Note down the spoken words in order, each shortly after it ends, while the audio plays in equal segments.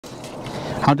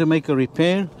How to make a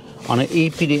repair on an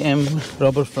EPDM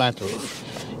rubber flat roof.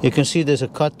 You can see there's a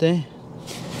cut there.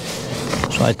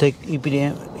 So I take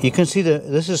EPDM. You can see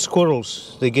this is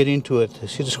squirrels. They get into it.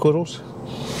 See the squirrels?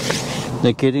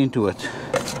 They get into it.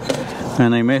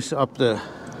 And they mess up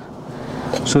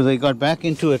so they got back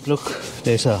into it. Look,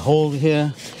 there's a hole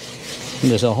here.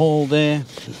 There's a hole there.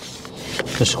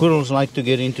 The squirrels like to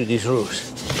get into these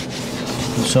roofs.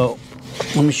 So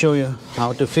let me show you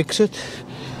how to fix it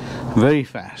very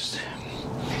fast.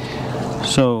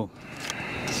 So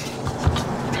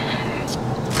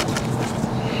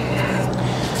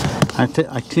I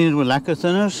clean it with Lacquer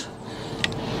Thinners.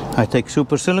 I take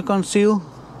Super Silicone Seal,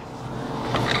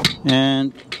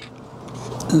 and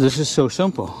this is so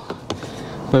simple,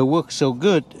 but it works so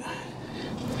good.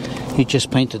 He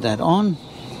just painted that on.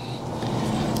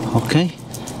 Okay.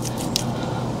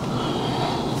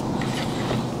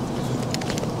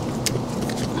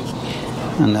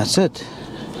 And that's it.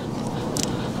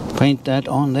 Paint that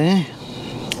on there.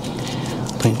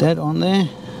 Paint that on there.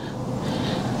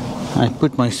 I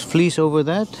put my fleece over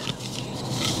that.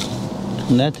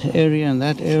 In that area and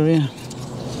that area.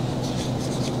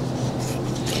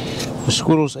 The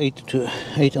squirrels ate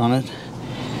on it.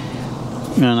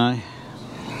 And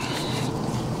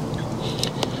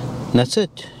that's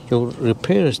it. Your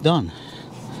repair is done.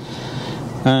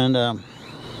 And I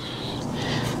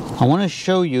want to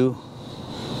show you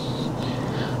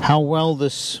how well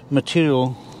this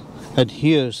material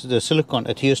adheres, the silicone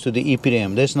adheres to the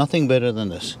EPDM. There's nothing better than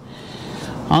this.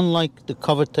 Unlike the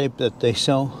cover tape that they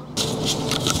sell.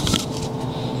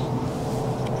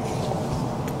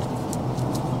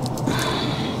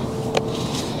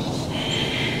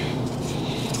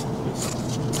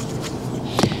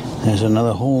 There's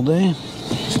another hole there.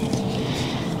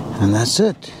 And that's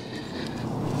it.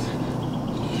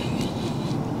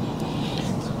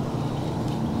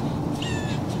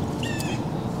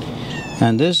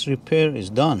 And this repair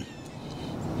is done.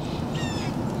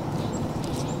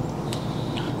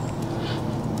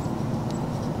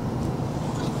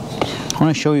 I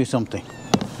want to show you something.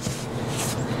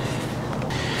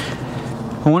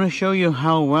 I want to show you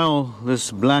how well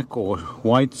this black or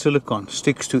white silicone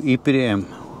sticks to EPDM.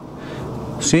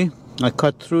 See, I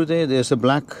cut through there. There's a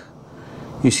black.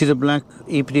 You see the black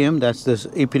EPDM? That's this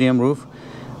EPDM roof,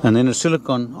 and then a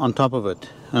silicone on top of it.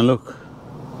 And look.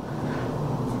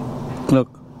 Look,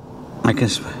 I can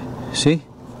see.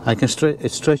 I can stretch.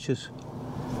 It stretches.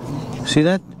 See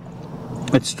that?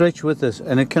 It stretches with this,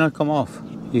 and it cannot come off.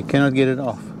 You cannot get it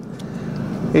off.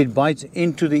 It bites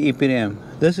into the EPDM.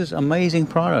 This is amazing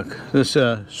product. This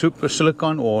super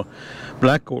silicone or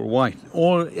black or white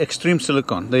or extreme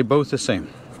silicone. They're both the same.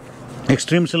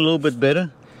 Extreme's a little bit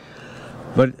better,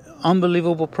 but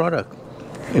unbelievable product.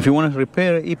 If you want to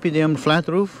repair an EPDM flat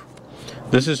roof,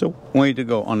 this is a way to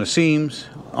go. On the seams,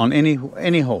 on any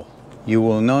hole. You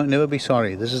will never be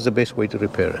sorry. This is the best way to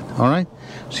repair it. Alright?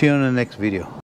 See you in the next video.